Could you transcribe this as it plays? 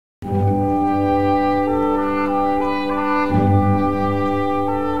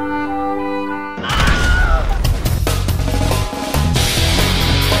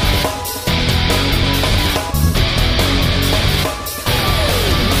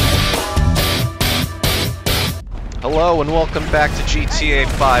Hello and welcome back to GTA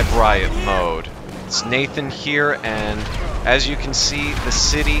 5 Riot mode. It's Nathan here, and as you can see, the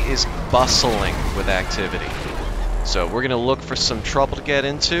city is bustling with activity. So we're gonna look for some trouble to get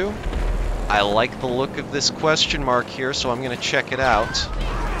into. I like the look of this question mark here, so I'm gonna check it out.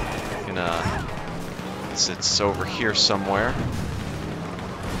 It's over here somewhere.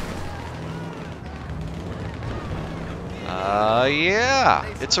 Yeah,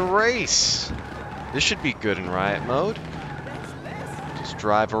 it's a race. This should be good in Riot mode. Just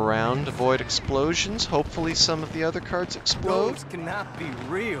drive around, avoid explosions. Hopefully some of the other cars explode. Those cannot be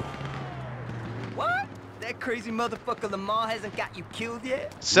real. What? That crazy motherfucker Lamar hasn't got you killed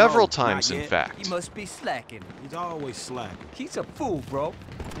yet? Several No, times, not in yet. fact. He must be slacking. He's always slacking. He's a fool, bro.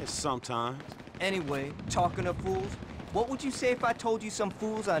 Yeah, sometimes. Anyway, talking of fools, what would you say if I told you some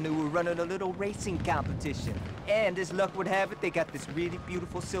fools I knew were running a little racing competition? And as luck would have it, they got this really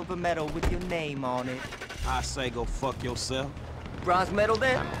beautiful silver medal with your name on it. I say go fuck yourself. Bronze medal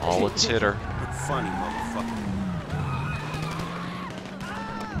then? I'm all a titter. Funny motherfucker.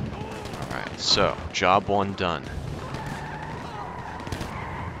 Alright, so, job one done.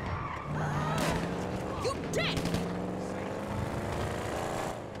 You dead!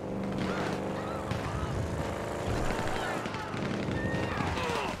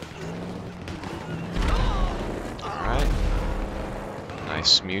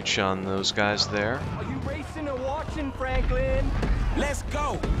 Nice smooch on those guys there. Are you racing or watching, Franklin? Let's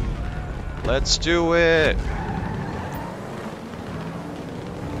go! Let's do it!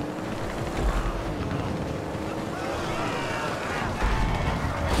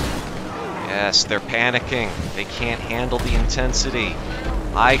 Yes, they're panicking. They can't handle the intensity.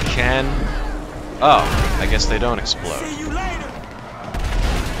 I can. Oh, I guess they don't explode. See you later!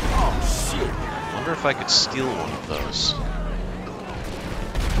 Oh, shit! I wonder if I could steal one of those.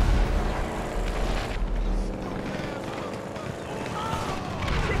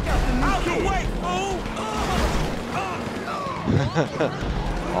 Out the way, fool!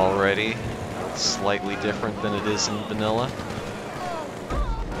 Already slightly different than it is in vanilla.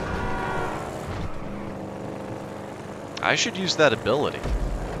 I should use that ability.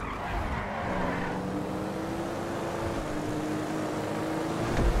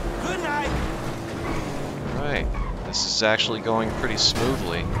 Good night! Right. This is actually going pretty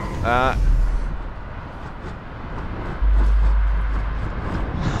smoothly.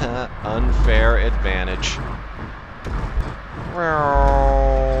 Unfair advantage.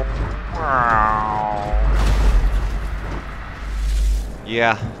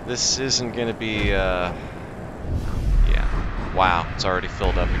 Yeah, this isn't gonna be, yeah. Wow, it's already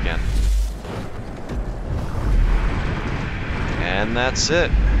filled up again. And that's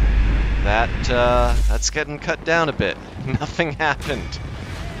it. That's getting cut down a bit. Nothing happened.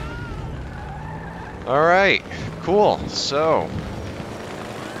 Alright, cool. So,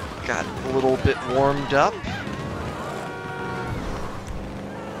 got a little bit warmed up.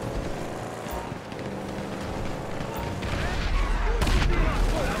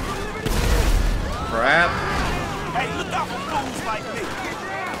 Crap. Hey, look out for fools like me!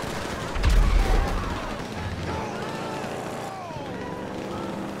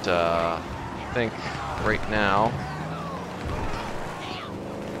 I think right now,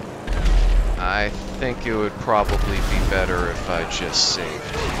 I think it would probably be better if I just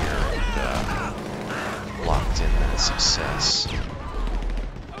saved here and locked in that success.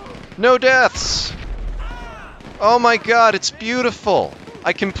 No deaths! Oh my god, it's beautiful!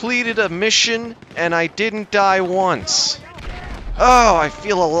 I completed a mission and I didn't die once. Oh, I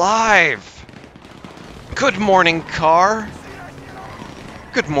feel alive! Good morning, car.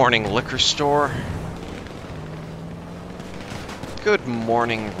 Good morning, liquor store. Good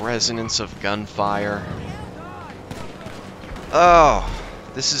morning, resonance of gunfire. Oh,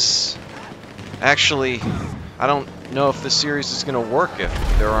 this is... Actually, I don't know if the series is gonna work if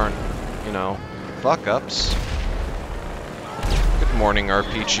there aren't, you know, fuck-ups. Good morning,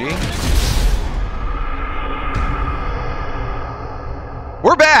 RPG.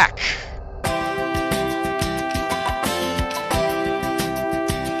 We're back!